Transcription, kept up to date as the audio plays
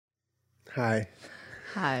Hi.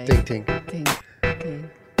 Hi. Ding, ding. Ding, ding,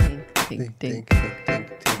 ding, ding, ding, ding, ding,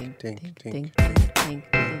 ding,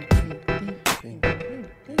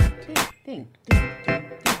 ding, ding.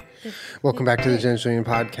 Welcome back to the Jenna Julian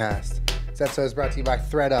podcast. This episode is brought to you by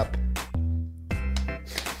ThreadUp.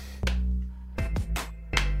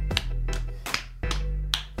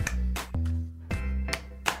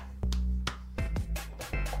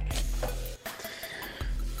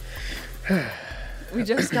 We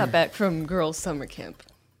just got back from girls' summer camp.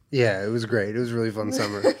 Yeah, it was great. It was a really fun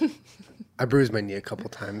summer. I bruised my knee a couple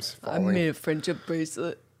times I falling. made a friendship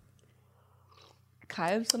bracelet.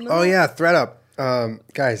 Kai have some of Oh that? yeah, ThreadUp.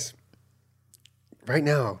 Guys, right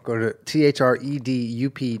now, go to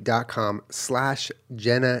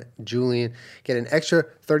thredup.com/Jenna Julian. Get an extra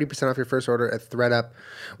 30% off your first order at ThreadUp.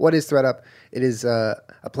 What is ThreadUp? It is a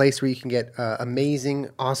place where you can get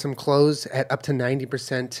amazing, awesome clothes at up to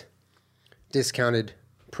 90% discounted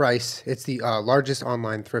price. It's the largest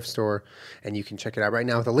online thrift store, and you can check it out right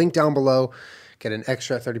now with a link down below. Get an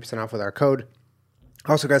extra 30% off with our code.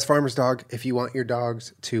 Also, guys, Farmer's Dog, if you want your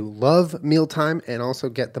dogs to love mealtime and also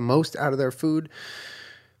get the most out of their food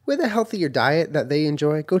with a healthier diet that they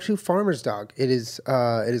enjoy, go to Farmer's Dog. It is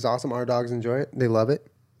awesome. Our dogs enjoy it. They love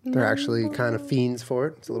it. They're actually kind of fiends for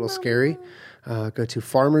it. It's a little scary. Go to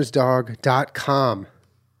farmersdog.com.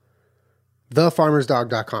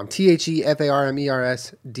 Thefarmersdog.com.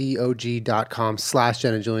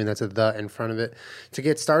 TheFarmersDog.com/Jenna Julian. That's a the in front of it. To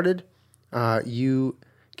get started, you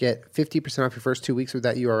get 50% off your first 2 weeks with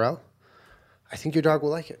that URL. I think your dog will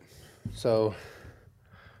like it. So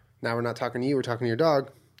now we're not talking to you, we're talking to your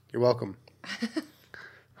dog. You're welcome.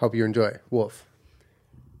 Hope you enjoy. Wolf.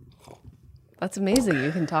 That's amazing.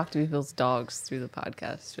 You can talk to people's dogs through the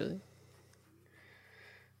podcast, really.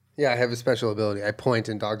 Yeah, I have a special ability. I point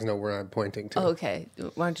and dogs know where I'm pointing to. Oh, okay.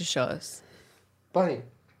 Why don't you show us? Bunny.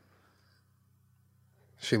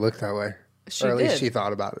 She looked that way. She or at least did. she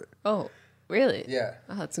thought about it. Oh, really? Yeah.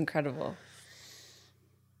 Oh, that's incredible.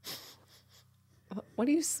 What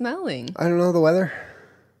are you smelling? I don't know the weather.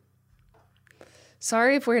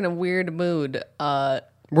 Sorry if we're in a weird mood.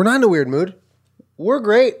 We're not in a weird mood. We're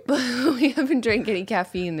great. We haven't drank any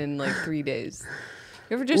caffeine in like 3 days.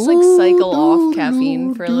 You ever just like cycle off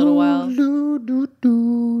caffeine for a little while?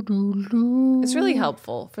 It's really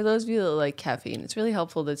helpful. For those of you that like caffeine, it's really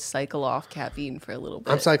helpful to cycle off caffeine for a little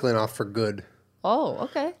bit. I'm cycling off for good. Oh,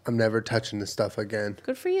 okay. I'm never touching this stuff again.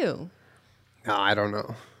 Good for you. No, I don't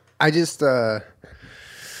know. I just, I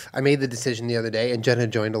made the decision the other day, and Jenna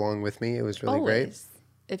joined along with me. It was really great. Always.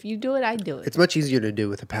 If you do it, I do it. It's much easier to do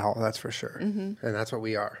with a pal, that's for sure. Mm-hmm. And that's what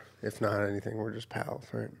we are. If not anything, we're just pals,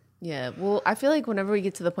 right? Yeah. Well, I feel like whenever we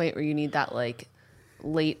get to the point where you need that like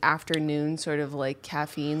late afternoon sort of like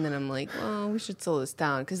caffeine, then I'm like, well, we should slow this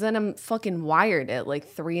down. Because then I'm fucking wired at like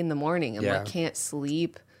 3 a.m. I'm like, can't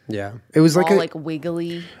sleep. Yeah. It was All like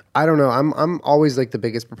wiggly. I don't know. I'm always like the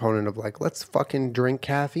biggest proponent of like, let's fucking drink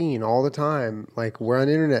caffeine all the time. Like we're on an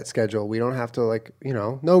internet schedule. We don't have to like,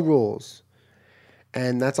 no rules.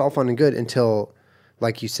 And that's all fun and good until,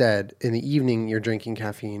 like you said, in the evening you're drinking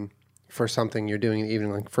caffeine for something you're doing in the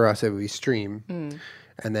evening. Like for us, it would be stream. And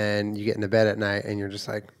then you get into bed at night and you're just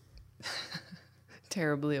like...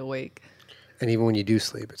 Terribly awake. And even when you do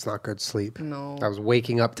sleep, it's not good sleep. No. I was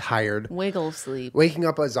waking up tired. Wiggle sleep. Waking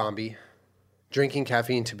up a zombie. Drinking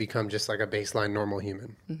caffeine to become just like a baseline normal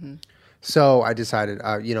human. Mm-hmm. So I decided,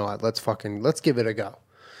 you know what, let's give it a go.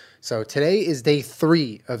 So today is day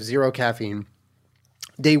 3 of zero caffeine.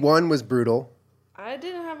 Day 1 was brutal. I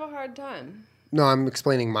didn't have a hard time. No, I'm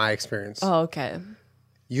explaining my experience. Oh, okay.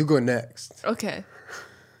 You go next. Okay.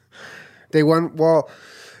 Day 1, well,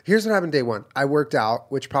 here's what happened day 1. I worked out,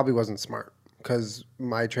 which probably wasn't smart because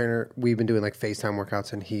my trainer, we've been doing like FaceTime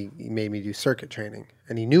workouts and he made me do circuit training.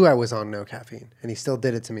 And he knew I was on no caffeine and he still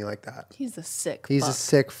did it to me like that. He's a sick He's a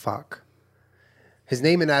sick fuck. His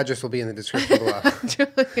name and address will be in the description below.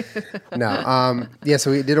 No. Yeah,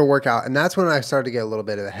 so we did a workout, and that's when I started to get a little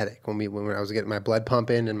bit of a headache. When I was getting my blood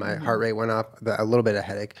pumping and my heart rate went up, a little bit of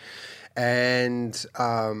headache. And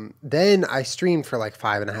then I streamed for like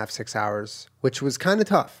 5.5, 6 hours, which was kind of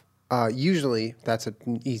tough. Usually, that's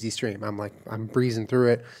an easy stream. I'm breezing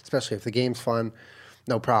through it, especially if the game's fun.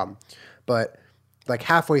 No problem. But like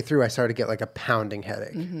halfway through, I started to get like a pounding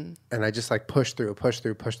headache. Mm-hmm. And I just like pushed through.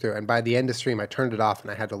 And by the end of stream, I turned it off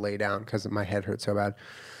and I had to lay down because my head hurt so bad.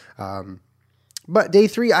 But day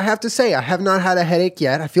 3, I have to say, I have not had a headache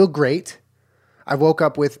yet. I feel great. I woke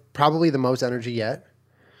up with probably the most energy yet.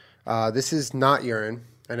 This is not urine.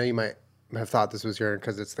 I know you might have thought this was urine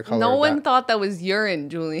because it's the color. No one thought that was urine,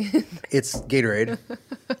 Julian. It's Gatorade.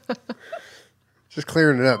 Just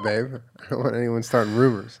clearing it up, babe. I don't want anyone starting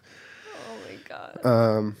rumors.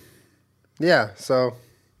 Yeah, so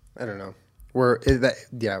I don't know. We're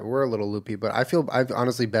a little loopy, but I'm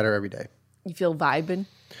honestly better every day. You feel vibing?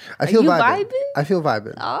 I feel you vibing. vibing? I feel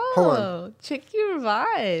vibing. Hold on. Oh, check your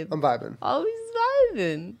vibe. I'm vibing. Always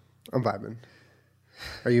vibing. I'm vibing.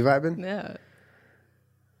 Are you vibing? Yeah.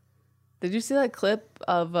 Did you see that clip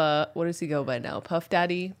of what does he go by now? Puff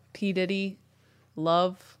Daddy, P Diddy,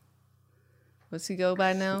 Love. What's he go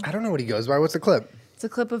by now? I don't know what he goes by. What's the clip? It's a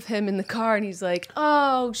clip of him in the car, and he's like,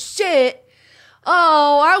 "Oh shit!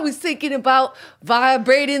 Oh, I was thinking about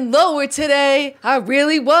vibrating lower today. I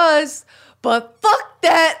really was, but fuck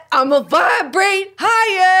that! I'ma vibrate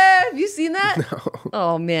higher." Have you seen that? No.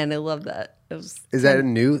 Oh man, I love that. Is that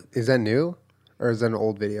new? Is that new, or is that an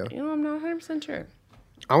old video? I'm not 100% sure.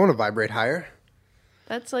 I want to vibrate higher.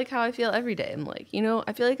 That's like how I feel every day. I'm like,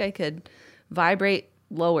 I feel like I could vibrate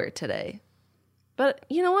lower today. But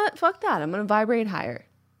you know what? Fuck that. I'm going to vibrate higher.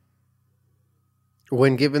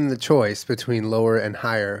 When given the choice between lower and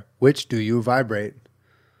higher, which do you vibrate?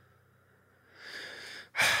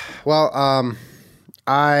 Well,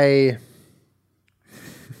 I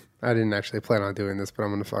didn't actually plan on doing this, but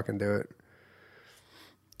I'm going to fucking do it.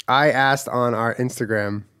 I asked on our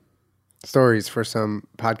Instagram stories for some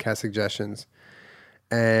podcast suggestions,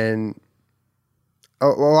 and a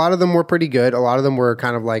lot of them were pretty good. A lot of them were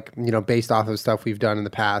kind of like, based off of stuff we've done in the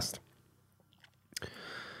past.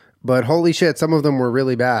 But holy shit, some of them were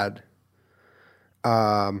really bad.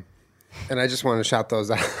 And I just want to shout those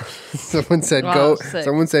out. Someone said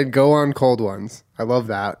go on cold ones. I love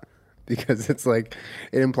that because it's like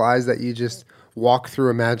it implies that you just walk through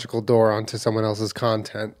a magical door onto someone else's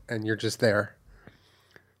content and you're just there.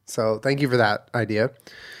 So thank you for that idea.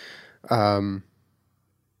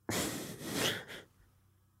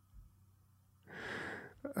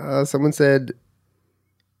 Someone said,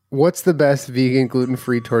 what's the best vegan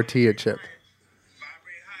gluten-free tortilla chip?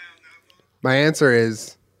 My answer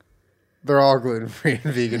is they're all gluten-free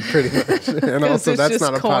and vegan pretty much. And also that's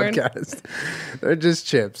not a corn. Podcast. They're just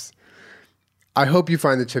chips. I hope you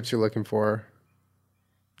find the chips you're looking for.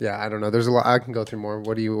 Yeah, I don't know. There's a lot. I can go through more.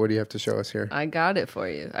 What do you have to show us here? I got it for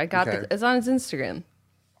you. It's on his Instagram.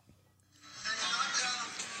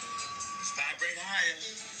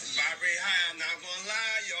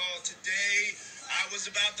 Was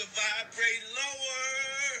about to vibrate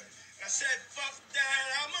lower. I said, fuck that,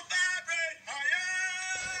 I'ma vibrate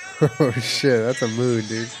higher. Oh shit, that's a mood,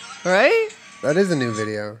 dude. Right? That is a new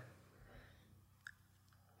video.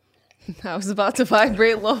 I was about to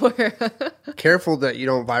vibrate lower. Careful that you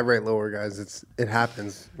don't vibrate lower, guys. It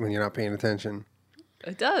happens when you're not paying attention.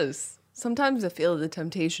 It does. Sometimes I feel the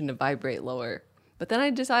temptation to vibrate lower, but then I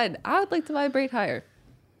decide I would like to vibrate higher.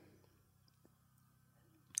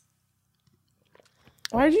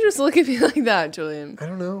 Why did you just look at me like that, Julian? I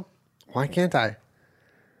don't know. Why can't I?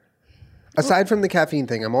 Aside from the caffeine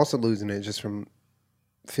thing, I'm also losing it just from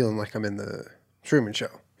feeling like I'm in the Truman Show,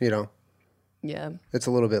 Yeah. It's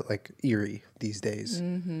a little bit like eerie these days.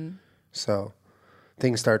 Mm-hmm. So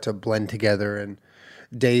things start to blend together and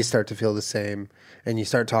days start to feel the same and you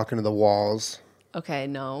start talking to the walls. Okay,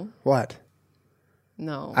 no. What?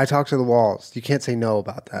 No. I talk to the walls. You can't say no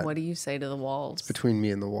about that. What do you say to the walls? It's between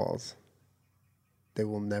me and the walls. They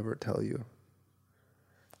will never tell you.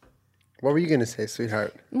 What were you going to say,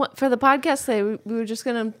 sweetheart? For the podcast today, we were just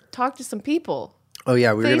going to talk to some people. Oh,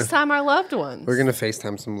 yeah. FaceTime our loved ones. We're going to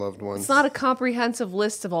FaceTime some loved ones. It's not a comprehensive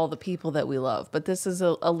list of all the people that we love, but this is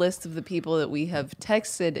a list of the people that we have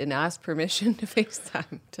texted and asked permission to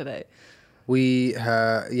FaceTime today.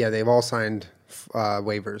 They've all signed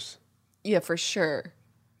waivers. Yeah, for sure.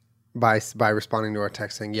 By responding to our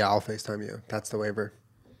text saying, yeah, I'll FaceTime you. That's the waiver.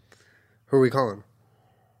 Who are we calling?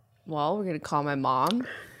 Well, we're going to call my mom.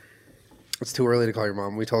 It's too early to call your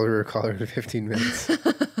mom. We told her to call her in 15 minutes.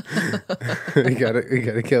 we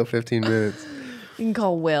gotta kill 15 minutes. You can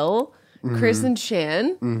call Will, Chris and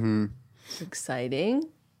Shan. Mm-hmm. It's exciting.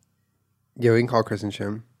 Yeah, we can call Chris and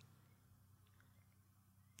Shan.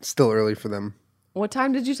 Still early for them. What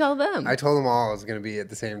time did you tell them? I told them all I was going to be at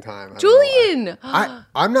the same time. Julian!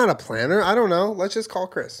 I'm not a planner. I don't know. Let's just call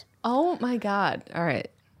Chris. Oh, my God. All right.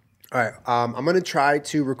 All right. I'm going to try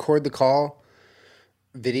to record the call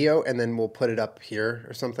video, and then we'll put it up here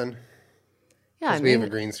or something. Yeah, we have a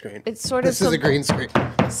green screen. It's sort of... This is a green screen.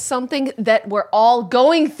 Something that we're all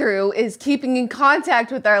going through is keeping in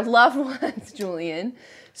contact with our loved ones, Julian.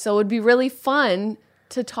 So it would be really fun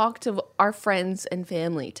to talk to our friends and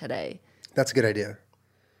family today. That's a good idea.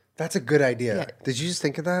 That's a good idea. Yeah. Did you just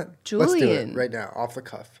think of that? Julian. Let's do it right now, off the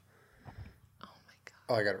cuff. Oh, my God.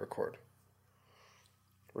 Oh, I got to record.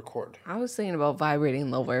 I was thinking about vibrating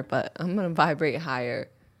lower, but I'm going to vibrate higher.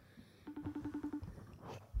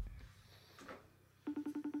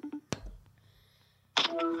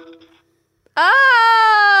 Ah!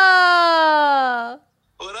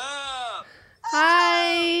 What up?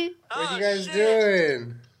 Hi. What you guys doing?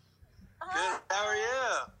 Good. How are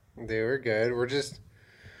you? Dude, we're good. We're just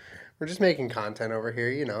making content over here,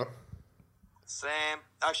 you know. Same.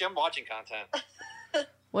 Actually, I'm watching content.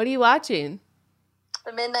 What are you watching?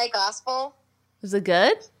 The Midnight Gospel. Is it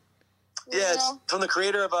good? Yeah, it's from the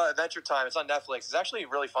creator of Adventure Time. It's on Netflix. It's actually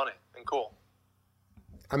really funny and cool.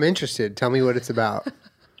 I'm interested. Tell me what it's about.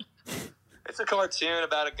 It's a cartoon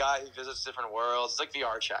about a guy who visits different worlds. It's like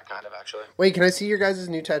VR chat, kind of, actually. Wait, can I see your guys'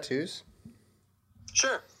 new tattoos?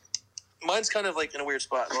 Sure. Mine's kind of like in a weird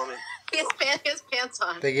spot. Let me. He has pants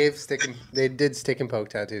on. They did stick and poke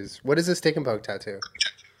tattoos. What is a stick and poke tattoo?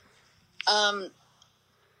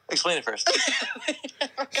 Explain it first.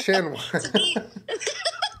 Shan,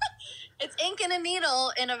 It's ink and a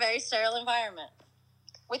needle in a very sterile environment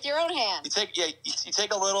with your own hand. You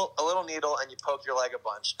take a little needle and you poke your leg a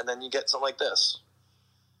bunch, and then you get something like this.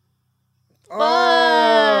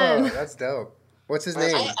 oh, that's dope. What's his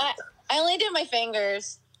name? I only did my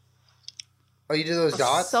fingers. Oh, you do those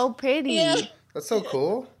dots? So pretty. Yeah. That's so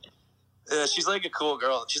cool. Yeah, she's like a cool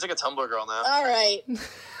girl. She's like a Tumblr girl now. All right.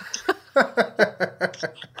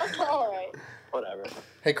 All right. Whatever.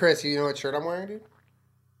 Hey, Chris, you know what shirt I'm wearing, dude?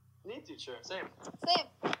 Need to, sure. Same. Same.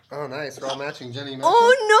 Oh, nice. We're all matching. Jenny, matching?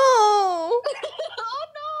 Oh Oh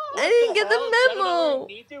no! I didn't get the memo.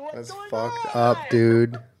 That's fucked up,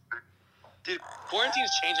 dude. Dude,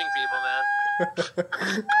 quarantine's changing people,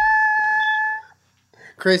 man.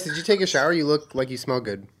 Chris, did you take a shower? You look like you smell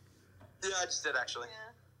good. Yeah, I just did, actually.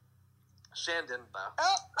 Yeah. Shan didn't, though.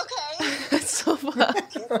 Oh, okay. That's so fun.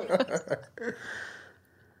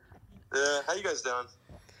 How you guys doing?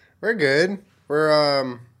 We're good.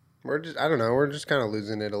 We're just, I don't know, we're just kind of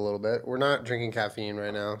losing it a little bit. We're not drinking caffeine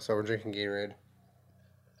right now, so we're drinking Gatorade.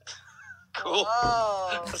 Cool.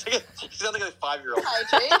 Whoa. You sound like a 5-year-old.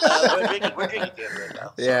 Hydration. We're drinking Gatorade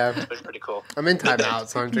now. So Yeah. It's been pretty cool. I'm in timeout,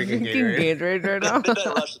 so I'm drinking Drinking Gatorade. Gatorade right now. Midnight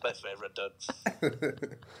Rush is my favorite, dude.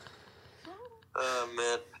 Oh,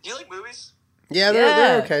 man. Do you like movies? Yeah, Yeah.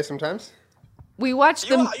 they're okay sometimes. We watched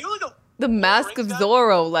Are you like a... the Mask of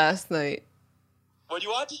Zorro last night. What'd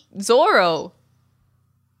you watch? Zorro.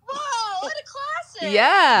 Whoa, what a classic.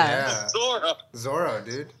 Yeah. Zorro. Zorro,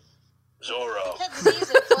 dude. Zorro. Cut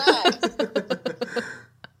Z's and flags.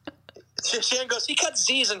 Shan goes, he cuts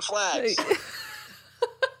Z's and flags.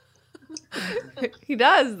 He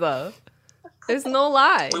does though. There's no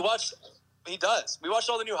lie. He does. We watched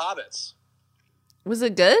all the new Hobbits. Was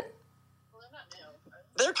it good? Well, they're not new.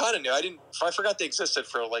 They're kind of new. I forgot they existed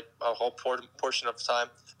for like a whole portion of time.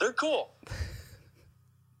 They're cool.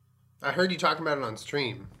 I heard you talking about it on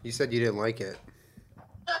stream. You said you didn't like it.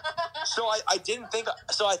 So I didn't think,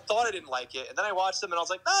 so I thought I didn't like it, and then I watched them, and I was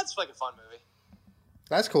like, that's like a fun movie.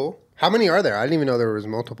 That's cool. How many are there? I didn't even know there was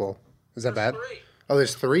multiple. Is that bad? There's 3. Oh,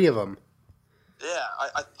 there's 3 of them. Yeah,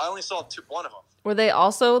 I only saw one of them. Were they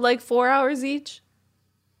also like 4 hours each?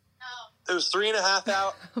 It was 3.5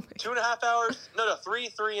 hours, 2.5 hours. No, 3,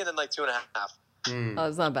 and then like 2.5. Oh,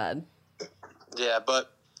 it's not bad. Yeah,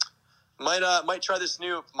 but might try this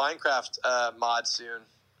new Minecraft mod soon.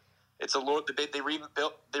 It's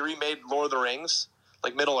they remade Lord of the Rings,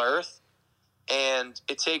 like Middle Earth, and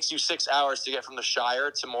it takes you 6 hours to get from the Shire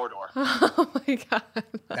to Mordor. Oh my god.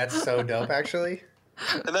 That's so dope, actually.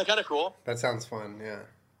 Isn't that kind of cool? That sounds fun, yeah.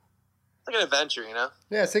 It's like an adventure, you know.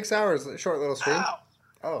 Yeah, 6 hours, short little stream. Ow.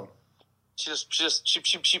 Oh. She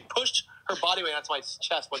pushed her body weight onto my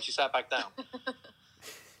chest when she sat back down.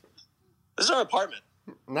 This is our apartment.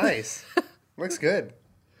 Nice. Looks good.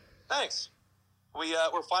 Thanks. We're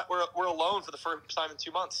alone for the first time in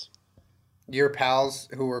 2 months. Your pals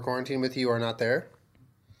who were quarantined with you are not there?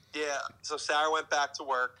 Yeah. So Sarah went back to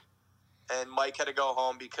work, and Mike had to go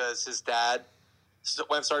home because his dad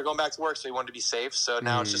started going back to work, so he wanted to be safe. So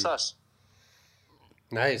now it's just us.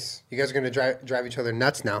 Nice. You guys are going to drive each other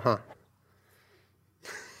nuts now, huh?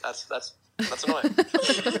 That's annoying.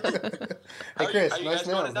 Hey, Chris, are you nice guys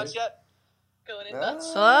going nails, nuts dude. yet? Going in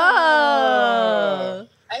nuts. Oh.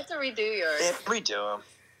 I have to redo yours. Yeah, redo them.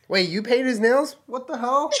 Wait, you paint his nails? What the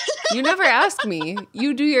hell? You never asked me.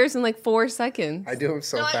 You do yours in like 4 seconds. I do them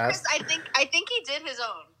so No, fast. Chris, I think he did his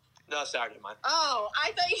own. No, Sarah did mine. Oh,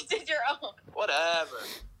 I thought you did your own. Whatever.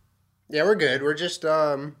 Yeah, we're good. We're just,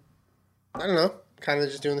 I don't know, kind of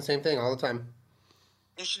just doing the same thing all the time.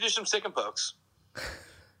 You should do some stick and pokes.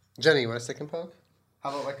 Jenny, you want a stick and poke? How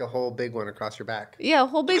about like a whole big one across your back? Yeah, a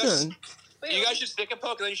whole big Yes. one. Wait, You guys should stick and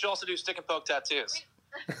poke, and then you should also do stick and poke tattoos.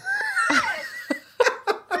 Hey,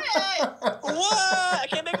 What? I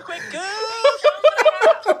can't make a quick go.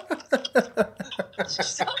 don't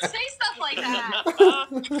say stuff like that.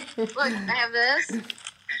 Look, I have this.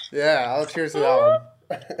 Yeah, I'll cheers to that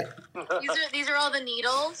one. These are all the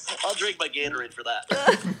needles. I'll drink my Gatorade for that.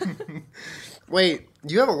 Wait,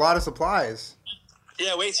 you have a lot of supplies.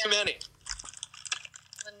 Yeah, way too many.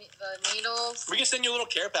 The needles. We can send you a little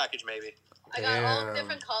care package, maybe. I got all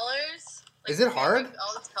different colors. Is it hard?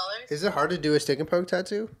 All these colors. Is it hard to do a stick and poke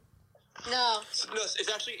tattoo? No. No,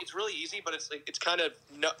 it's really easy, but it's kind of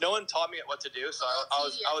no one taught me what to do, so I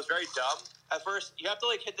was very dumb at first. You have to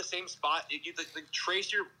like hit the same spot. You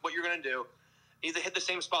trace what you're gonna do. You need to hit the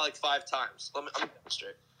same spot like 5 times. I'm gonna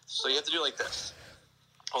demonstrate. So you have to do like this.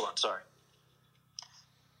 Hold on, sorry.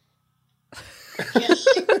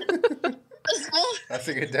 That's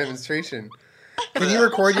a good demonstration. Can you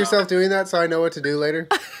record yourself doing that so I know what to do later?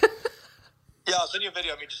 Yeah, I'll send you a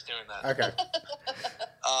video of me just doing that. Okay.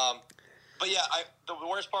 But yeah, the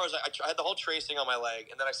worst part was I had the whole tracing on my leg,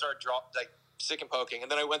 and then I started stick and poking, and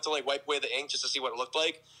then I went to like wipe away the ink just to see what it looked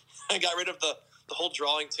like. I got rid of the whole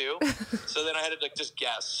drawing too, so then I had to like just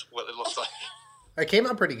guess what it looked like. It came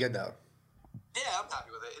out pretty good though. Yeah, I'm happy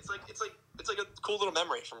with it. It's like a cool little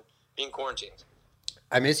memory from being quarantined.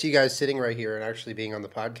 I miss you guys sitting right here and actually being on the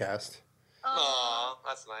podcast. Aw,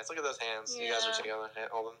 that's nice. Look at those hands. Yeah. You guys are together.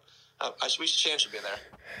 Hold on. Shan should be in there.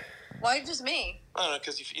 Why just me? I don't know,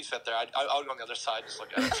 because you fit there. I'll go on the other side, just look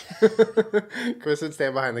at it. Chris would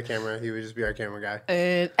stand behind the camera. He would just be our camera guy.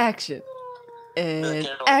 And action. And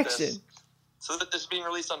like action. this. So that this is being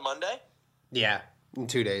released on Monday? Yeah, in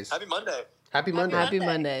 2 days. Happy Monday. Happy Monday. Happy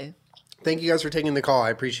Monday. Thank you guys for taking the call. I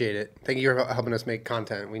appreciate it. Thank you for helping us make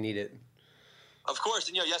content. We need it. Of course.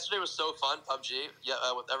 And, yesterday was so fun. PUBG. Yeah,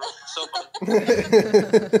 whatever. So fun.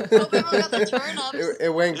 Hope everyone got their turn-ups.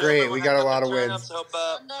 It went great. We got a lot of wins. I hope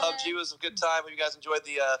PUBG was a good time. Hope you guys enjoyed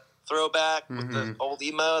the throwback with the old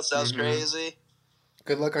emotes. That was crazy.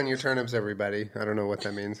 Good luck on your turnips, everybody. I don't know what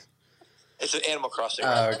that means. It's an Animal Crossing.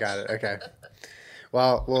 Oh, got it. Okay.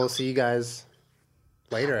 Well, we'll see you guys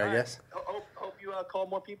later, I guess. Hope you call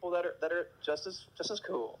more people that are just as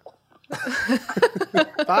cool.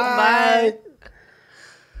 Bye.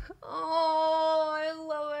 Oh, I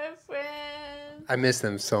love our friends. I miss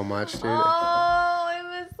them so much, dude. Oh,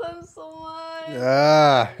 I miss them so much.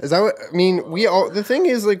 Is that what I mean? The thing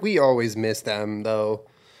is, like, we always miss them though,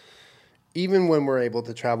 even when we're able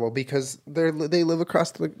to travel, because they live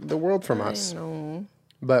across the world from us. I know.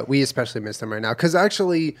 But we especially miss them right now, because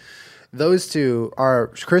actually, those two are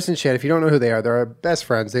Chris and Shan. If you don't know who they are, they're our best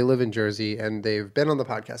friends. They live in Jersey, and they've been on the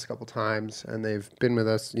podcast a couple times, and they've been with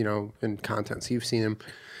us, in content. So you've seen them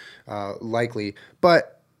likely,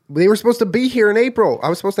 but they were supposed to be here in April. I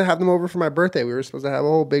was supposed to have them over for my birthday. We were supposed to have a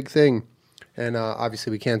whole big thing. And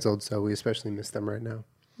obviously we canceled, so we especially miss them right now.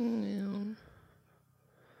 Yeah.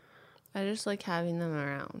 I just like having them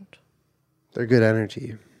around. They're good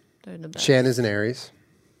energy. They're the best. Shan is an Aries.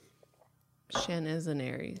 Shan is an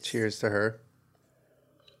Aries. Cheers to her.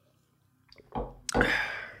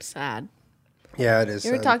 Sad. Yeah, it is.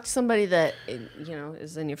 You ever talk to somebody that,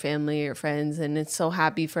 is in your family or friends, and it's so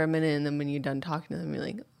happy for a minute, and then when you're done talking to them, you're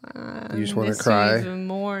like, you just want to miss cry. you even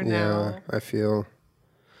more now. Yeah, I feel.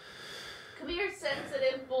 Come here,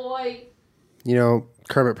 sensitive boy.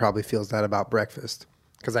 Kermit probably feels that about breakfast,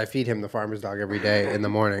 because I feed him the farmer's dog every day in the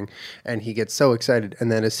morning, and he gets so excited, and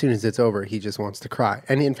then as soon as it's over, he just wants to cry.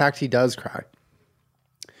 And in fact, he does cry.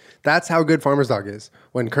 That's how good farmer's dog is.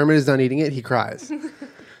 When Kermit is done eating it, he cries.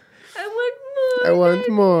 I want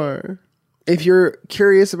more. If you're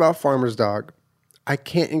curious about farmer's dog, I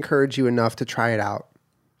can't encourage you enough to try it out.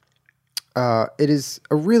 It is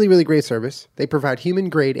a really, really great service. They provide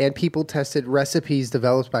human-grade and people-tested recipes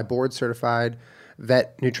developed by board-certified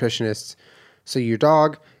vet nutritionists. So your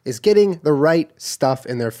dog is getting the right stuff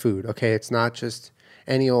in their food, okay? It's not just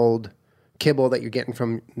any old kibble that you're getting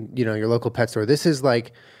from, your local pet store. This is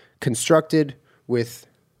like constructed with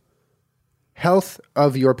health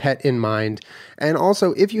of your pet in mind. And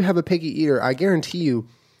also, if you have a picky eater, I guarantee you,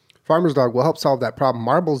 Farmer's Dog will help solve that problem.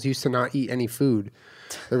 Marbles used to not eat any food.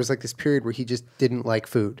 There was like this period where he just didn't like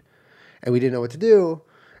food, and we didn't know what to do.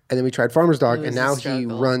 And then we tried Farmer's Dog, and now he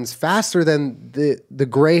runs faster than the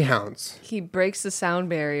greyhounds. He breaks the sound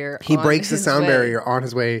barrier. He breaks the sound barrier on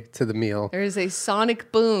his way to the meal. There is a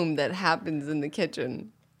sonic boom that happens in the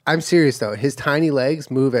kitchen. I'm serious, though. His tiny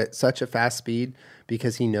legs move at such a fast speed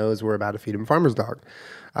because he knows we're about to feed him Farmer's Dog.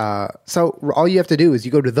 So all you have to do is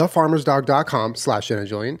you go to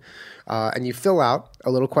thefarmersdog.com/JennaJulian, and you fill out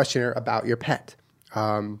a little questionnaire about your pet.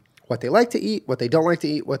 What they like to eat, what they don't like to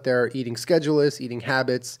eat, what their eating schedule is, eating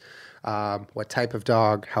habits, what type of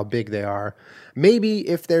dog, how big they are. Maybe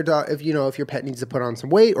if their dog, if your pet needs to put on some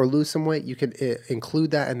weight or lose some weight, you can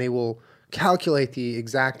include that, and they will calculate the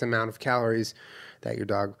exact amount of calories that your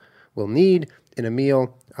dog will need in a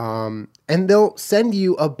meal. And they'll send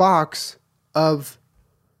you a box of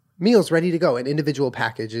meals ready to go, an individual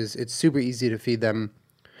packages. It's super easy to feed them.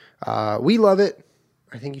 We love it.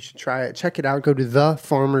 I think you should try it. Check it out. Go to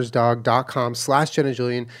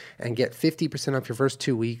thefarmersdog.com/JennaJulian and get 50% off your first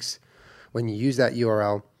 2 weeks when you use that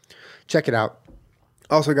URL. Check it out.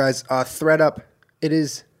 Also, guys, ThredUp, it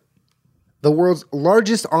is the world's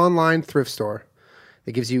largest online thrift store.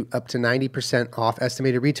 It gives you up to 90% off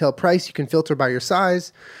estimated retail price. You can filter by your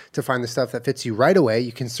size to find the stuff that fits you right away.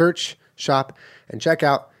 You can search, shop, and check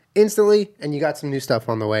out instantly, and you got some new stuff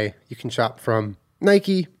on the way. You can shop from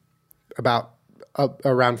Nike, about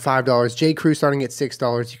around $5. J. Crew starting at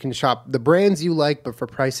 $6. You can shop the brands you like, but for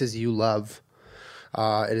prices you love.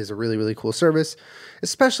 It is a really, really cool service,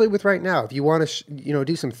 especially with right now. If you want to,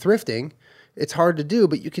 do some thrifting, it's hard to do,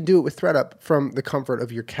 but you can do it with ThredUp from the comfort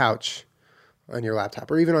of your couch on your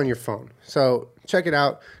laptop or even on your phone. So check it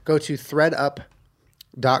out. Go to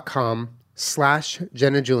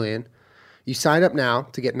thredup.com/JennaJulian. You sign up now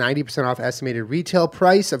to get 90% off estimated retail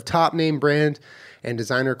price of top name brand and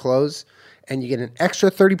designer clothes. And you get an extra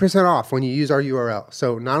 30% off when you use our URL.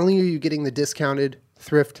 So not only are you getting the discounted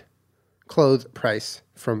thrift clothes price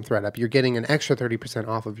from ThredUp, you're getting an extra 30%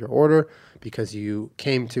 off of your order because you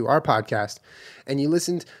came to our podcast and you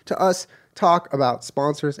listened to us talk about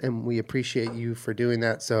sponsors, and we appreciate you for doing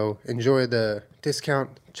that. So enjoy the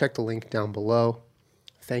discount. Check the link down below.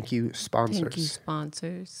 Thank you, sponsors. Thank you,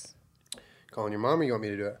 sponsors. Calling your mom, or you want me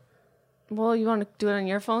to do it? Well, you want to do it on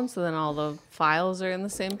your phone so then all the files are in the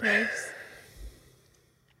same place?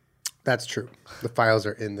 That's true. The files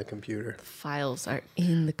are in the computer. The files are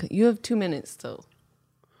in the... You have 2 minutes still.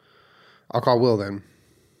 I'll call Will then.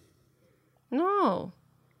 No.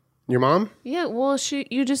 Your mom? Yeah, well,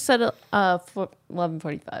 you just said for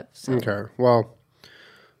 11:45. So. Okay. Well,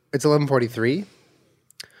 it's 11:43.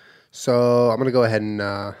 So I'm going to go ahead and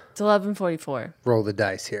It's 11:44. roll the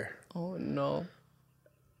dice here. Oh, no.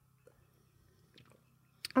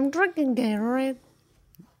 I'm drinking Gatorade.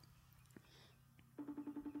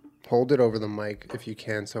 Hold it over the mic if you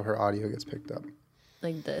can so her audio gets picked up.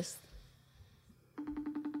 Like this.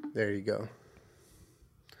 There you go.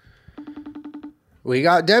 We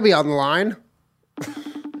got Debbie on the line.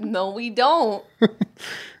 No, we don't.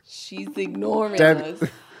 She's ignoring Deb- us.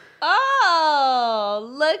 Oh,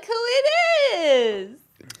 look who it is.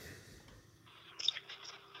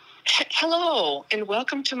 Hello, and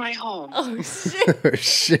welcome to my home. Oh, shit. Oh,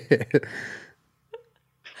 shit.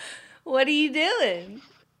 What are you doing?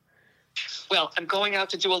 Well, I'm going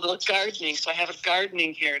out to do a little gardening, so I have a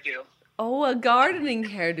gardening hairdo. Oh, a gardening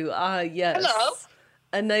hairdo. Ah, yes. Hello.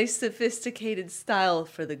 A nice sophisticated style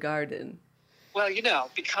for the garden. Well,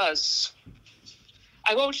 because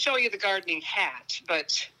I won't show you the gardening hat,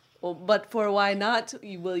 but... Well, but for why not?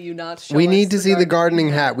 Will you not show We us need to see the gardening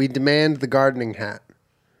hat. We demand the gardening hat.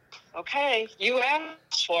 Okay, you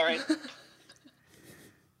asked for it.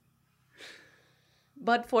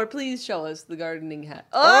 But please show us the gardening hat.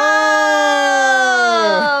 Oh!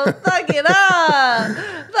 Fuck it up!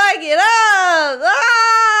 Fuck it up! Oh!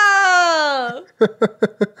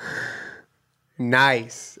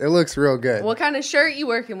 Nice. It looks real good. What kind of shirt you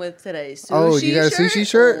working with today? Sushi Oh, you got a sushi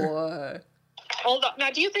shirt? Or... Hold on. Now,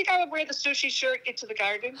 do you think I would wear the sushi shirt into the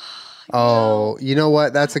garden? Oh, you know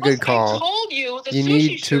what? That's a good I call. told you the You sushi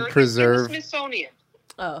need to shirt preserve- is in the Smithsonian.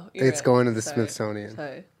 Oh, It's going to the Smithsonian.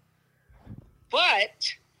 Sorry.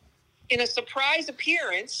 But in a surprise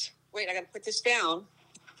appearance... Wait, I got to put this down.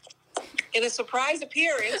 In a surprise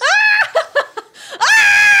appearance...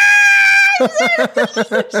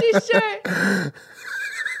 Sushi shirt.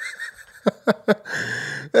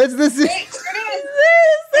 That's the Wait, there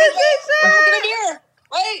it is. Look at it here.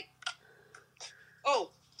 Wait. Oh,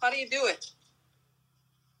 how do you do it?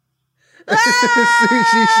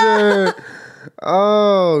 sushi shirt.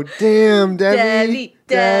 Oh, damn, Debbie.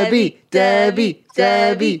 Debbie. These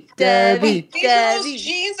are those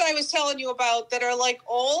jeans I was telling you about that are like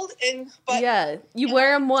old but Yeah, you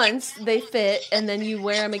wear them once, they fit, and then you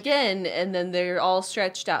wear them again, and then they're all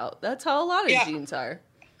stretched out. That's how a lot of jeans are.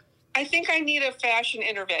 I think I need a fashion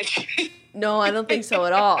intervention. No, I don't think so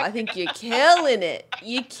at all. I think you're killing it.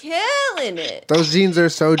 You're killing it. Those jeans are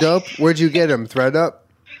so dope. Where'd you get them? ThredUp?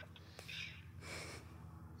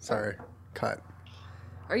 Sorry. Cut.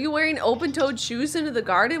 Are you wearing open-toed shoes into the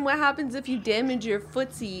garden? What happens if you damage your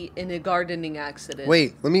footsie in a gardening accident?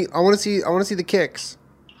 Wait, I want to see the kicks.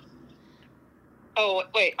 Oh,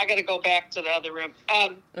 wait, I got to go back to the other room.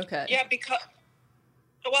 Okay. Yeah, because...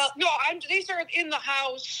 Well, no, these are in the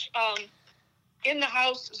house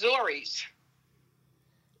Zoris.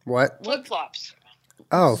 What? Flip-flops.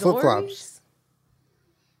 Oh, flip-flops.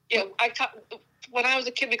 Yeah, when I was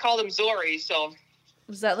a kid, we called them Zori. So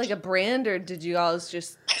Was that like a brand, or did you all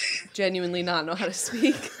just genuinely not know how to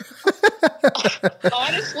speak?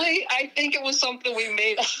 honestly, I think it was something we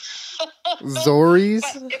made up. Zoris?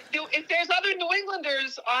 But if there's other New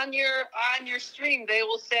Englanders on your stream, they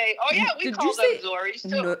will say, "Oh yeah, we Did call you them say Zoris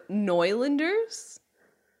too." Neulanders?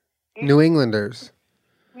 New Englanders.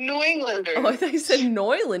 New Englanders. Oh, I thought you said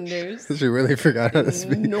Neulanders. She really forgot how to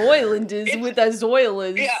speak. Neulanders with a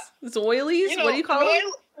Zoilas. Yeah. Zoilies? What do you call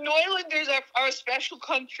them? Neulanders are a special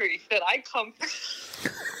country that I come from.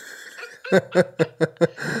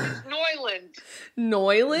 Neuland.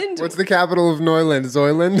 Neuland? What's the capital of Neuland?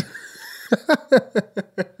 Zoyland?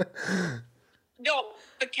 No,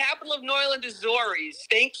 the capital of Neuland is Zoris.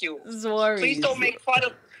 Thank you. Zoris. Please don't make fun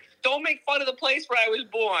of the place where I was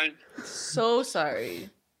born. So sorry.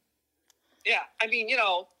 Yeah, I mean,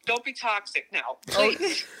 don't be toxic now. Okay.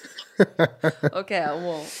 Please. Okay, I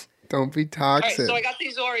won't. Don't be All right, toxic. so I got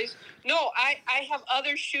these Zoris. No, I have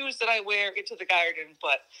other shoes that I wear into the garden,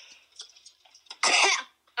 but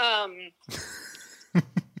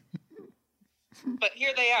but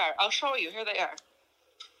here they are. I'll show you. Here they are.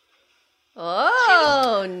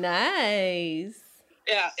 Oh, nice.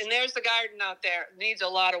 Yeah, and there's the garden out there. It needs a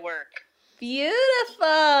lot of work. Beautiful.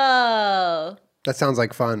 That sounds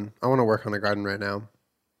like fun. I want to work on a garden right now.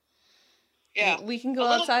 Yeah. We can go A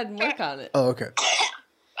little- outside and work on it. Oh, okay.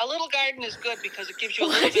 A little garden is good because it gives you a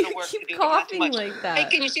Why little do bit of you work to keep do. but not too coughing much. like that? Hey,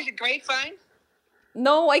 can you see the grapevine?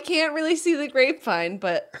 No, I can't really see the grapevine,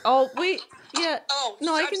 but wait, yeah. Oh,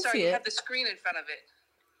 No, I I'm can sorry. see You it. have the screen in front of it.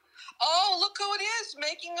 Oh, look who it is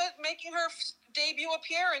making her debut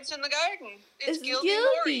appearance in the garden. It's Gildy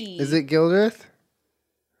Lori. Is it Gildreth?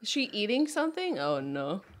 Is she eating something? Oh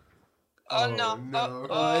no. Oh no! no.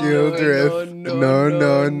 Oh, Gildreth.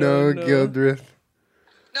 No, Gildreth.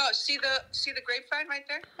 no! See the grapevine right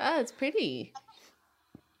there? Ah, it's pretty.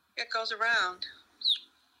 It goes around.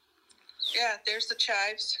 Yeah, there's the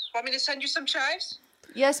chives. Want me to send you some chives?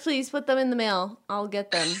 Yes, please put them in the mail. I'll get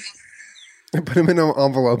them. Put him in an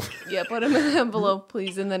envelope. Yeah, put them in an envelope,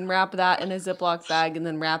 please, and then wrap that in a Ziploc bag, and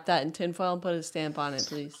then wrap that in tinfoil and put a stamp on it,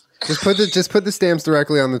 please. Just put the stamps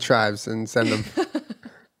directly on the chives and send them.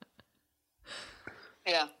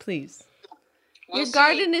 Yeah. Please. We'll Your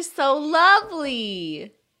garden is so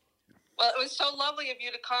lovely. Well, it was so lovely of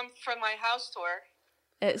you to come for my house tour.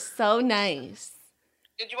 It's so nice.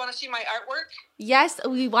 Did you want to see my artwork? Yes,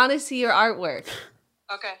 we want to see your artwork.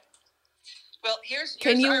 Okay. Well, here's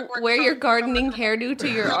Can the you artwork wear from- your gardening hairdo to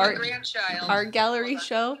your from the art grandchild. gallery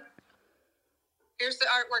show? Here's the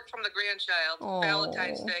artwork from the grandchild. Aw.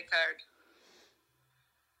 Valentine's Day card.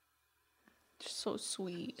 So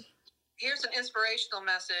sweet. Here's an inspirational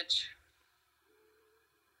message.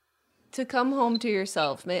 To come home to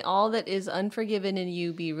yourself. May all that is unforgiven in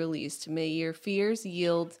you be released. May your fears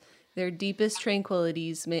yield their deepest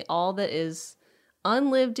tranquilities. May all that is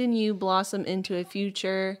unlived in you blossom into a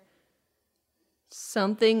future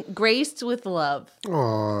something graced with love.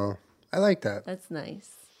 Aw, I like that. That's nice.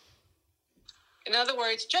 In other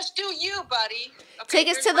words, just do you, buddy. Okay, Take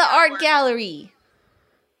us here's to my the art artwork. gallery.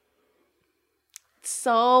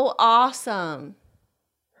 So awesome.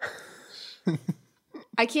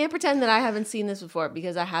 I can't pretend that I haven't seen this before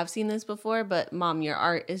because I have seen this before, but Mom, your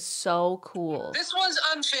art is so cool. This one's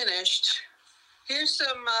unfinished. Here's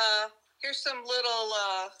some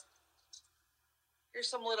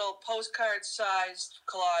little postcard-sized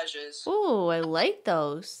collages. Ooh, I like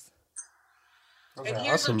those. Those And are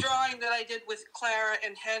here's awesome. a drawing that I did with Clara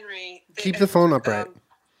and Henry. Keep the phone upright.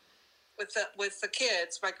 With the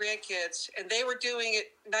kids, my grandkids, and they were doing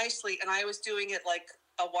it nicely, and I was doing it like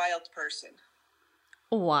a wild person.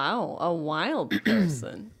 Wow, a wild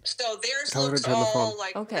person. So theirs Tell her to looks turn the all phone.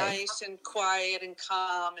 like Okay. nice and quiet and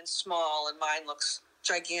calm and small, and mine looks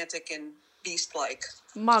gigantic and beast-like.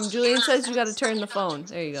 Mom, Julian says you got to turn the phone.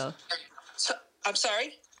 There you go. So, I'm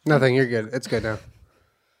sorry? Nothing. You're good. It's good now.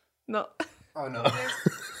 No. Oh no.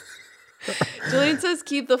 Julian says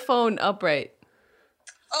keep the phone upright.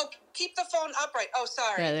 Oh, keep the phone upright. Oh,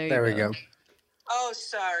 sorry. Yeah, There we go. Oh,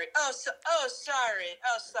 sorry. Oh, sorry.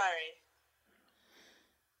 Oh, sorry.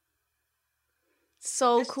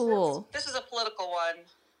 So cool. This is a political one.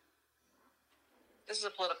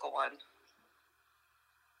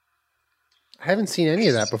 I haven't seen any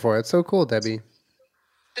of that before. It's so cool, Debbie.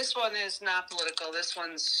 This one is not political. This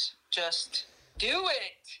one's just do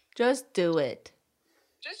it. Just do it.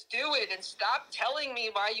 Just do it and stop telling me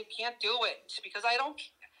why you can't do it. Because I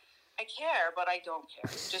care, but I don't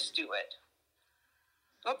care. Just do it.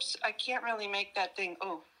 Oops, I can't really make that thing.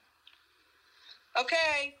 Oh.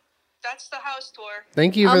 Okay, that's the house tour.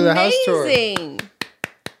 Thank you for the house tour. Amazing.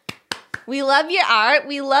 We love your art.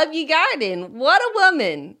 We love your garden. What a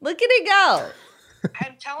woman. Look at her go.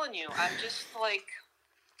 I'm telling you, I'm just like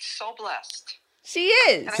so blessed. She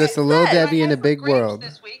is. And I Just had- a little and I Debbie in had a big grapes world.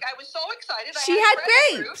 This week, I was so excited. She I had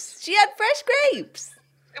fresh grapes. fruit. She had fresh grapes.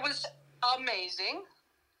 It was amazing.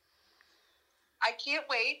 I can't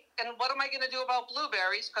wait. And what am I going to do about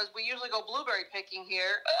blueberries? Because we usually go blueberry picking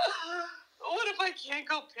here. What if I can't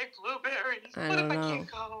go pick blueberries? I What don't if know. I can't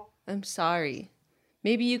go? I'm sorry.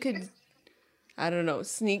 Maybe you could, I don't know,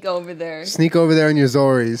 sneak over there Sneak over there on your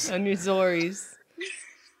Zories. on your Zories.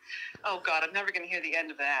 Oh, God, I'm never going to hear the end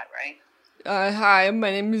of that, right? Hi, my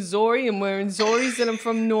name is Zori. I'm wearing Zories and I'm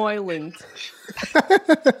from Neuland.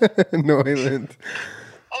 Neuland.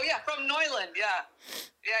 Oh, yeah, from Neuland, yeah.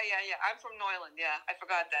 Yeah. I'm from Neuland, yeah. I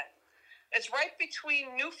forgot that. It's right between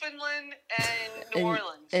Newfoundland and New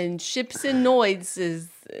Orleans. And Ships and Noids is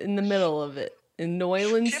in the middle of it. And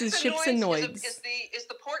Neulands is Ships and Noids. Is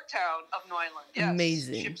the port town of Neuland. Yes.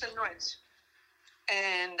 Amazing. Ships and Noids.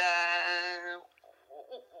 And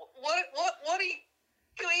what are you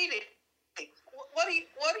eating? What are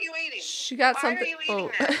you eating? She got Why something. are you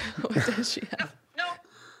eating that? What does she have? No.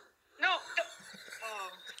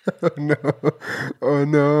 Oh no. Oh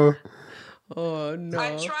no. Oh no.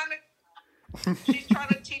 I'm trying to. She's trying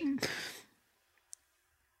to teach.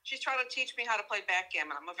 She's trying to teach me how to play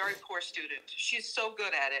backgammon. I'm a very poor student. She's so good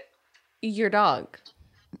at it. Your dog.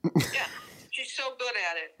 Yeah, she's so good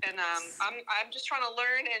at it, and I'm just trying to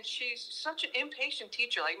learn. And she's such an impatient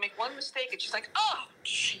teacher. Like, make one mistake, and she's like, "Oh,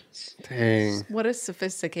 jeez." Dang. What a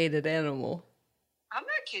sophisticated animal. I'm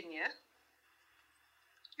not kidding you.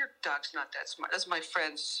 Your dog's not that smart. That's my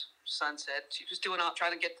friend's son said. She was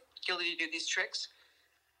trying to get Gilly to do these tricks,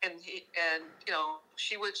 and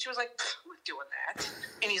she was like, "I'm not doing that."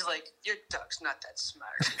 And he's like, "Your dog's not that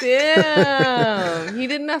smart." Damn. He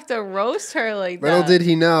didn't have to roast her like that. Little did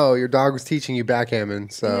he know your dog was teaching you backgammon.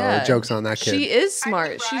 So Yeah. joke's on that kid. She is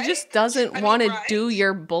smart. She right? just doesn't I mean, want to right? do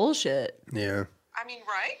your bullshit. Yeah. I mean,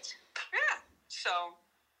 right? Yeah. So,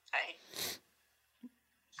 hey.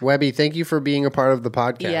 Webby, thank you for being a part of the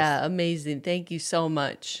podcast. Yeah, amazing. Thank you so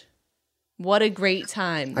much. What a great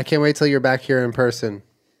time. I can't wait till you're back here in person.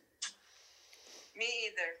 Me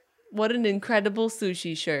either. What an incredible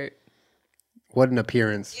sushi shirt. What an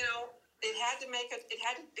appearance. You know, it had to make it. It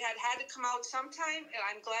had to come out sometime, and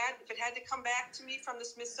I'm glad if it had to come back to me from the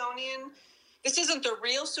Smithsonian. This isn't the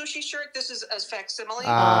real sushi shirt. This is a facsimile.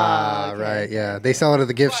 Ah, okay. right. Yeah. They sell it at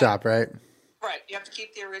the gift But- shop, right? Right. You have to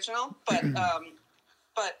keep the original, but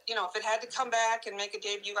you know, if it had to come back and make a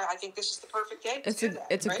debut, I think this is the perfect day to do that.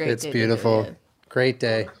 It's a right? great It's day. beautiful. Yeah. Great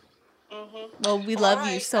day. Well, we All love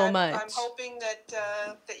you right, so much. I'm hoping that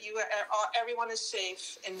that you everyone is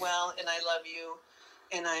safe and well, and I love you,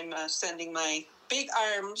 and I'm sending my big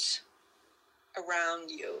arms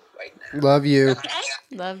around you right now. Love you.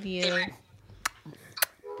 Love you.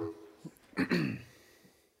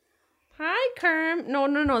 Hi, Kerm.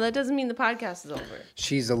 No. That doesn't mean the podcast is over.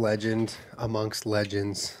 She's a legend amongst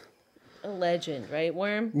legends. A legend, right,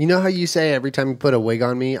 Worm? You know how you say every time you put a wig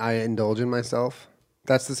on me, I indulge in myself?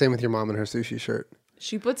 That's the same with your mom and her sushi shirt.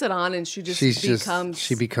 She puts it on and she just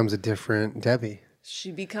She becomes a different Debbie.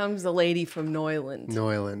 She becomes the lady from Neuland.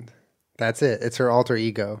 Neuland. That's it. It's her alter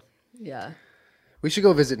ego. Yeah. We should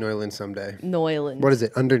go visit Neuland someday. Neuland. What is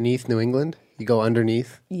it? Underneath New England? You go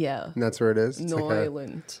underneath, Yeah. and that's where it is. It's like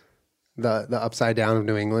Neuland. the upside down of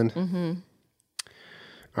New England. Mm-hmm.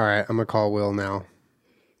 All right, I'm gonna call Will now.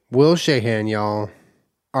 Will Shahan, y'all.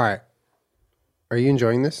 All right. Are you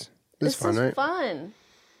enjoying this? This is fun, right? Fun.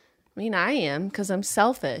 I mean, I am because I'm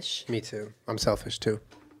selfish. Me too. I'm selfish too.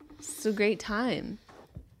 It's a great time.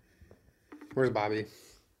 Where's Bobby?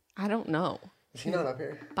 I don't know. Is he not up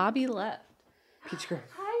here? Bobby left. Peach girl.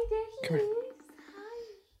 Hi, there Come here.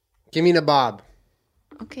 Give me the Bob.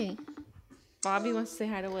 Okay. Bobby wants to say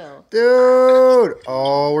hi to Will. Dude!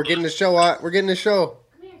 Oh, we're getting the show. We're getting the show.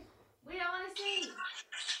 Come here. Wait, I want to see.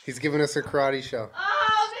 He's giving us a karate show.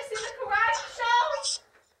 Oh, missing the karate show.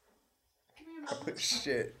 Come here, Bobby.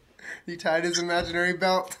 Shit. He tied his imaginary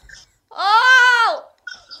belt. Oh!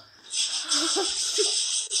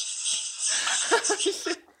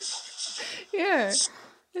 Here.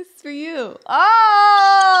 It's for you.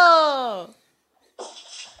 Oh!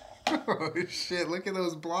 Oh, shit. Look at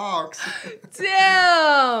those blocks.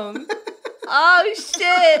 Damn! Oh,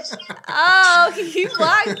 shit! Oh, he's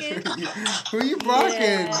blocking. Who are you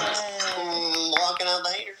blocking? Walking out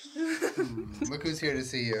the haters. Look who's here to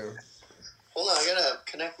see you. Hold on, I gotta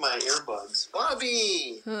connect my earbuds.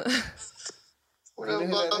 Bobby! What You know up,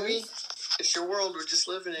 who that Bobby? is? It's your world, we're just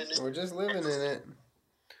living in it. We're just living in it.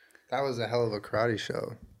 That was a hell of a karate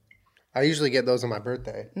show. I usually get those on my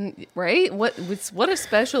birthday. Right? What a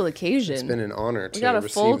special occasion. It's been an honor to We got a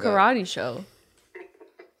receive full that. karate show.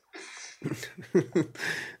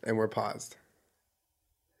 And we're paused.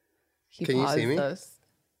 He Can you see paused me? us.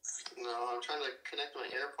 No, I'm trying to connect my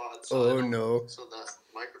AirPods. Oh, no. So that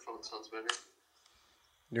microphone sounds better.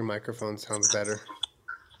 Your microphone sounds better.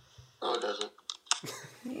 No, it doesn't.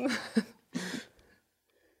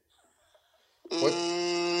 What?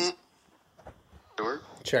 Sure.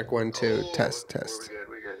 Check 1, 2. Oh, Test.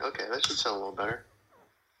 We're good. Okay, that should sound a little better.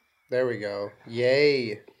 There we go.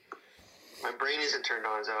 Yay. My brain isn't turned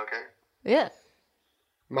on. Is that okay? Yeah.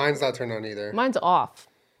 Mine's not turned on either. Mine's off.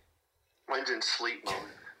 Mine's in sleep mode.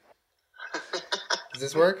 Does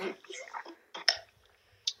this work?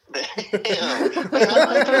 Damn.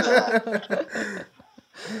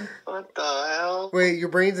 What the hell? Wait, your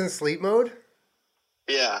brain's in sleep mode?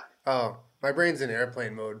 Yeah. Oh, my brain's in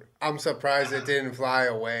airplane mode. I'm surprised it didn't fly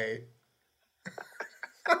away.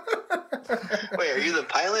 Wait, are you the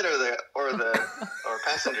pilot or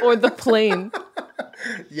passenger? Or the plane.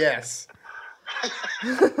 Yes.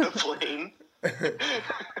 the plane?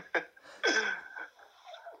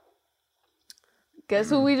 Guess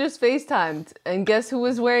who we just FaceTimed? And guess who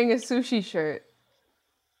was wearing a sushi shirt?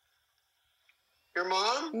 Your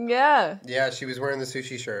mom? Yeah. Yeah, she was wearing the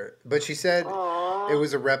sushi shirt. But she said it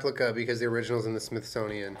was a replica because the original's in the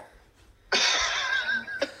Smithsonian.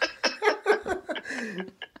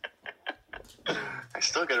 I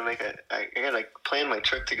still gotta I gotta plan my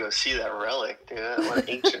trip to go see that relic, dude. What an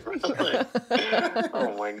ancient relic.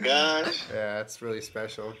 Oh my gosh. Yeah, it's really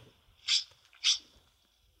special.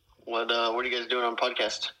 What are you guys doing on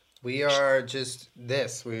podcast? We are just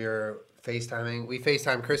this. We are FaceTiming. We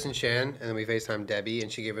FaceTime Chris and Shan, and then we FaceTime Debbie,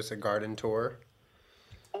 and she gave us a garden tour.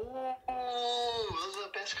 Oh, those are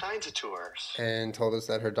the best kinds of tours. And told us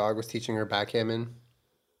that her dog was teaching her backgammon.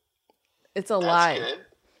 It's a That's lie. good.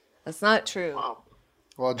 That's not true. Wow.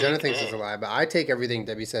 Well, Jenna Big thinks day. it's a lie, but I take everything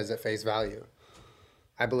Debbie says at face value.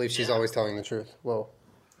 I believe she's always telling the truth. Whoa.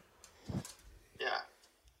 Yeah.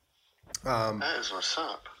 Um, That is what's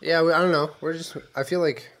up. yeah, I don't know. I feel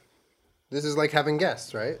like this is like having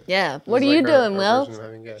guests, right? Yeah. This What is are you like our doing, Will? version of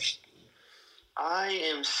having guests. I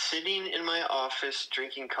am sitting in my office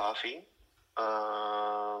drinking coffee,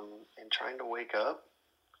 and trying to wake up.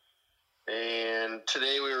 And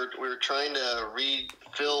today we were trying to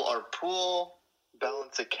refill our pool,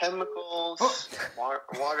 balance the chemicals,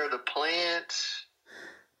 water the plants.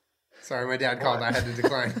 Sorry, my dad called. I had to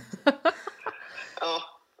decline. Oh,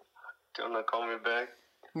 don't not call me back.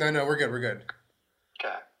 No, we're good. We're good.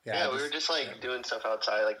 Okay. Yeah, Yeah, we were just like doing stuff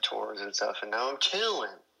outside, like tours and stuff, and now I'm chilling.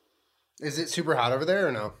 Is it super hot over there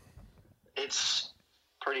or no? It's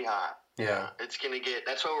pretty hot. Yeah. It's gonna get.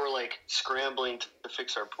 That's why we're like scrambling to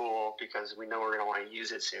fix our pool because we know we're gonna want to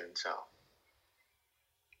use it soon. So,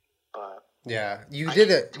 but Yeah, you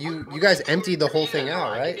did it. You guys emptied the whole thing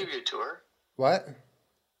out, I right? can give you a tour. What?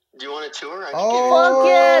 Do you want a tour? I can Oh,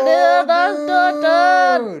 yeah,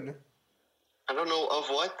 dude. dude. I don't know of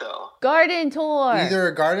what though. Garden tour. Either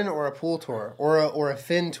a garden or a pool tour or a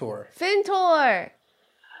fin tour. Fin tour.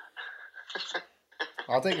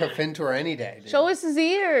 I'll take a fin tour any day. Dude. Show us his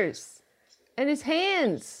ears and his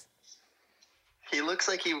hands. He looks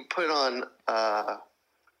like he put on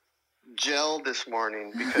gel this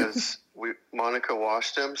morning because Monica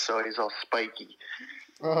washed him, so he's all spiky.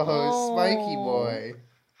 Oh, spiky boy.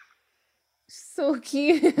 So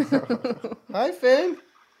cute. Hi, Finn.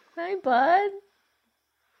 Hi, bud.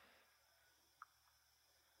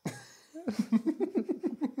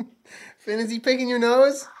 Finn, is he picking your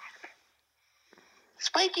nose?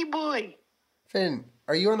 Spiky boy. Finn,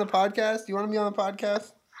 are you on the podcast? Do you want to be on the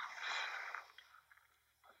podcast?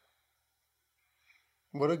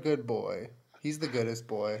 What a good boy. He's the goodest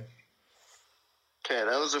boy. Okay,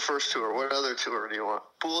 that was the first tour. What other tour do you want?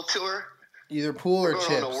 Pool tour? Either pool or We're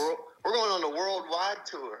chips. we're going on a worldwide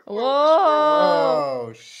tour. Whoa.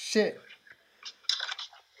 Oh, shit.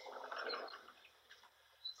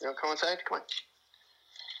 You want to come inside? Come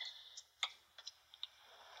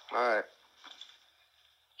on. All right.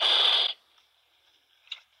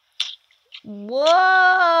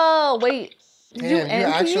 Whoa. Wait. Did you Damn, you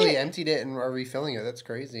empty actually it? emptied it and are refilling it. That's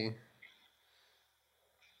crazy.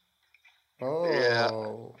 Oh. Yeah.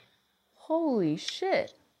 Holy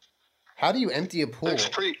shit. How do you empty a pool? Looks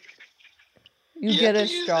pretty. You get have a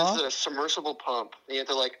to use straw? this submersible pump. You have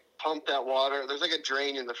to like pump that water. There's like a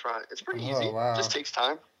drain in the front. It's pretty Oh, easy. wow. Just takes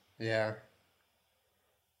time. Yeah.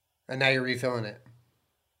 And now you're refilling it.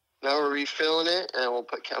 Now we're refilling it, and we'll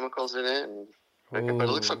put chemicals in it, and but it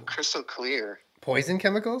looks Ooh. like crystal clear. Poison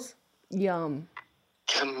chemicals? Yum.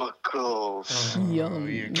 chemicals. Yum.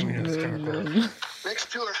 yeah, give me those chemicals.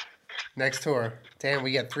 Next tour. Next tour. Damn,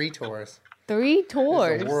 we got 3 tours. 3 This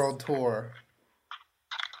tours. is a world tour.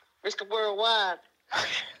 Mr. Worldwide.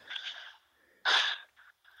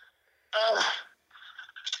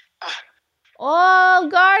 Oh,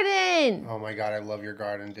 garden. Oh my god, I love your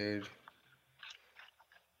garden, dude.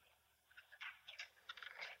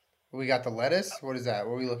 We got the lettuce. What is that?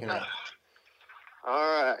 What are we looking at? All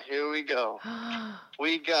right, here we go.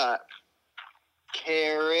 We got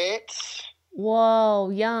carrots.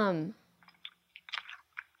 Whoa, yum.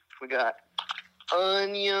 We got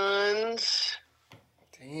onions.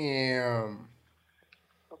 Damn.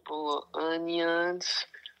 Couple of onions.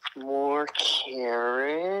 More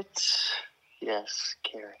carrots. Yes,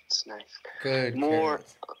 carrots. Nice. Good. More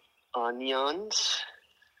carrots. onions.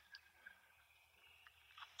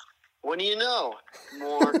 What do you know?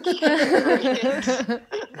 More carrots.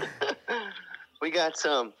 We got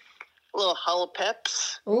some little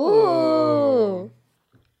jalapeps. Ooh.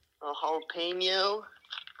 A jalapeno.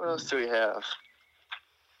 What else do we have?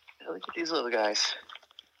 Look at these little guys.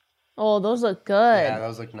 Oh, those look good. Yeah,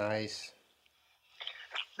 those look nice.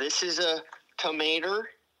 This is a tomato.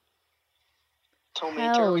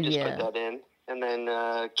 Hell We just yeah. put that in. And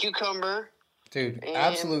then cucumber. Dude, And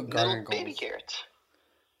absolute little garden goals. baby carrots.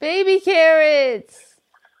 Baby carrots.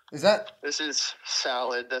 Is that This is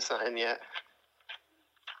salad. That's not in yet.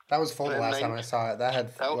 that was full the And last then- time I saw it? That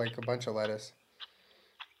had Oh. like a bunch of lettuce.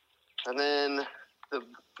 And then the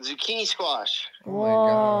zucchini squash. Oh my god.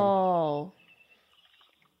 Whoa.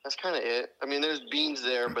 That's kind of it. I mean, there's beans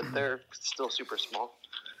there, but they're still super small.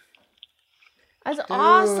 That's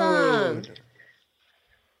awesome. Dude.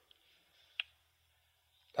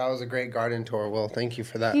 That was a great garden tour, Will. Thank you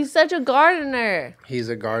for that. He's such a gardener. He's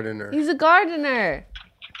a gardener. He's a gardener.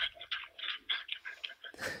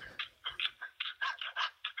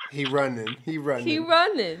 He running. He running. He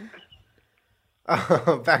running.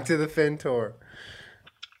 Back to the Finn tour.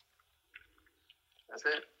 That's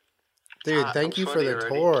it. Dude, I'm thank you for sweaty the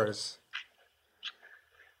already. tours.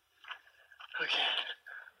 Okay.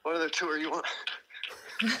 What other tour you want?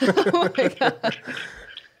 Oh my god.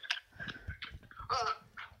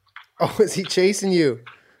 Oh, is he chasing you?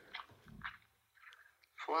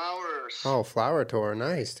 Flowers. Oh, flower tour.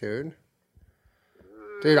 Nice, dude.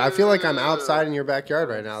 Dude, I feel like I'm outside in your backyard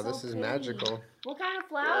right now. So This is pretty. magical. What kind of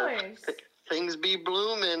flowers? Things be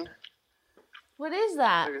blooming. What is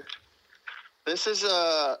that? This is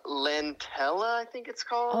a lentella, I think it's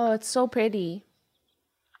called. Oh, it's so pretty.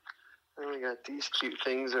 And we got these cute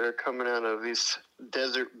things that are coming out of these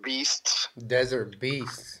desert beasts. Desert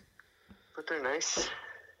beasts. But they're nice.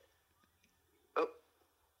 Oh,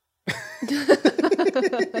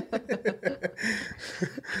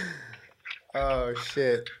 Oh,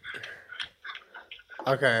 shit.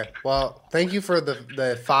 Okay, well, thank you for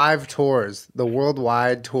the 5 tours. The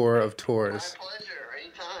worldwide tour of my tours. pleasure.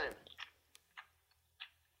 Anytime.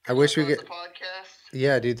 I wish we Love could... the podcast.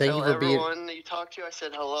 Yeah, dude, thank you Tell for being... everyone that you talked to, I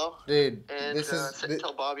said hello. Dude, And this is...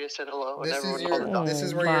 tell Bobby I said hello. This and is everyone your. called This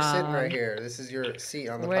is where you're sitting right Bob. here. This is your seat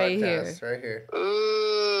on the Right podcast, right here.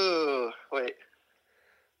 Ooh. Wait.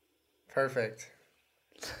 Perfect.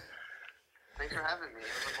 Thanks for having me.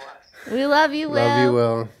 It was a blast. We love you, Will. Love you,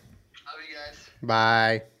 Will. Love you guys.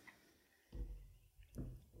 Bye.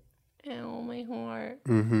 Oh, my heart.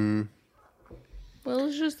 Mm-hmm.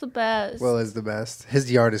 Will's just the best. Will is the best.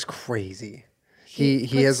 His yard is crazy. He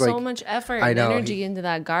puts has so like much effort I and know, energy into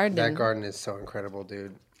that garden. that garden is so incredible,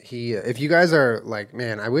 dude. He if you guys are like,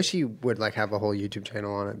 man, I wish he would like have a whole YouTube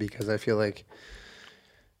channel on it because I feel like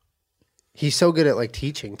he's so good at like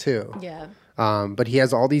teaching too. Yeah. But he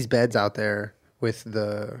has all these beds out there with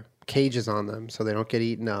the cages on them so they don't get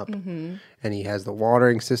eaten up. Mm-hmm. And he has the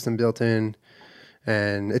watering system built in.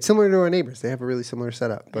 And it's similar to our neighbors. They have a really similar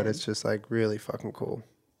setup, but it's just like really fucking cool.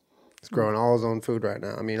 He's growing all his own food right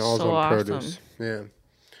now. I mean, all his So own awesome. produce. Yeah.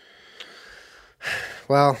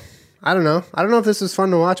 Well, I don't know. I don't know if this was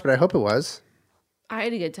fun to watch, but I hope it was. I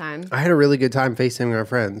had a good time. I had a really good time FaceTiming our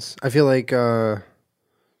friends. I feel like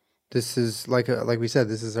this is like we said,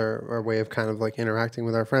 this is our way of kind of like interacting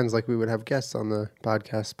with our friends like we would have guests on the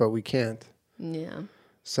podcast, but we can't. Yeah.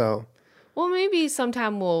 So Well, maybe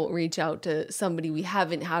sometime we'll reach out to somebody we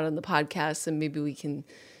haven't had on the podcast and maybe we can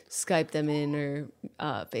Skype them in or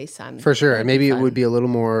FaceTime. for sure. That'd And be maybe it fun. would be a little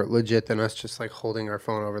more legit than us just like holding our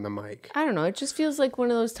phone over the mic. I don't know. It just feels like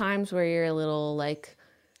one of those times where you're a little like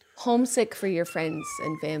homesick for your friends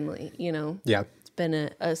and family, you know? Yeah. It's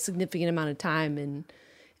been a significant amount of time and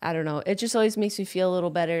I don't know. It just always makes me feel a little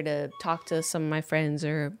better to talk to some of my friends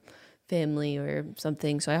or family or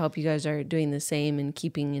something. So I hope you guys are doing the same and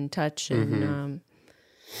keeping in touch and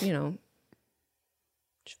you know,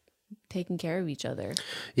 taking care of each other.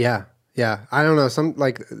 Yeah. Yeah. I don't know. Some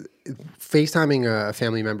like FaceTiming a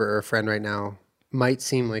family member or a friend right now might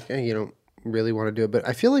seem like, hey, you don't really want to do it. But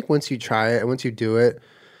I feel like once you try it and once you do it,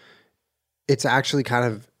 it's actually kind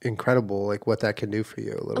of incredible, like what that can do for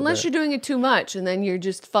you a little Unless bit. you're doing it too much and then you're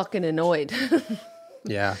just fucking annoyed.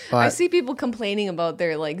 Yeah. But I see people complaining about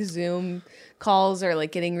their like Zoom calls or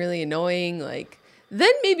like getting really annoying. Like,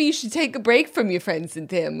 then maybe you should take a break from your friends and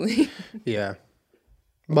family. yeah.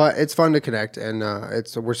 But it's fun to connect, and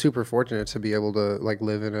we're super fortunate to be able to like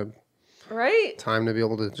live in a Right? time to be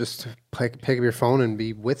able to just pick up your phone and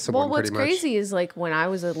be with someone. Well, what's pretty much. crazy is like when I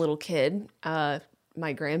was a little kid,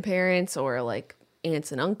 my grandparents or like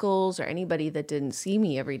aunts and uncles or anybody that didn't see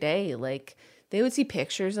me every day, like they would see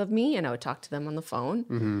pictures of me and I would talk to them on the phone.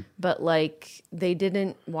 Mm-hmm. But like they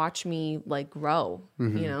didn't watch me like grow,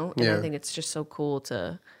 Mm-hmm. you know? And I think it's just so cool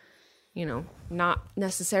to, you know, not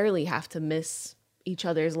necessarily have to miss each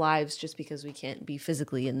other's lives just because we can't be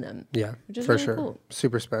phically in them. Yeah, Which is for really sure. cool.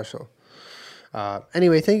 Super special.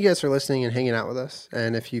 Anyway, thank you guys for listening and hanging out with us.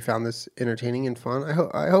 And if you found this entertaining and fun,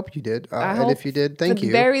 I hope you did. I And hope if you did, thank you.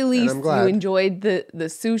 At the very And least, I'm you glad. enjoyed the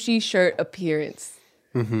sushi shirt appearance.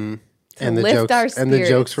 Mm-hmm. To And the lift jokes our and the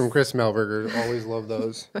jokes spirits. from Chris Melberger. Always love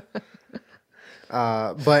those.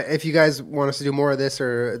 But if you guys want us to do more of this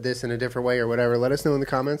or this in a different way or whatever, let us know in the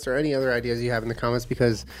comments or any other ideas you have in the comments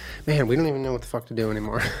because, man, we don't even know what the fuck to do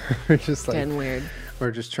anymore. We're just like Getting weird.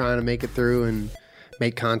 we're just trying to make it through and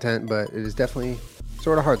make content, but it is definitely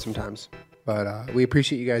sort of hard sometimes. But we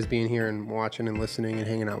appreciate you guys being here and watching and listening and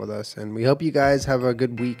hanging out with us. And we hope you guys have a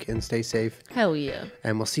good week and stay safe. Hell yeah.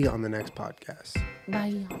 And we'll see you on the next podcast.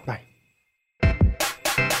 Bye. Bye.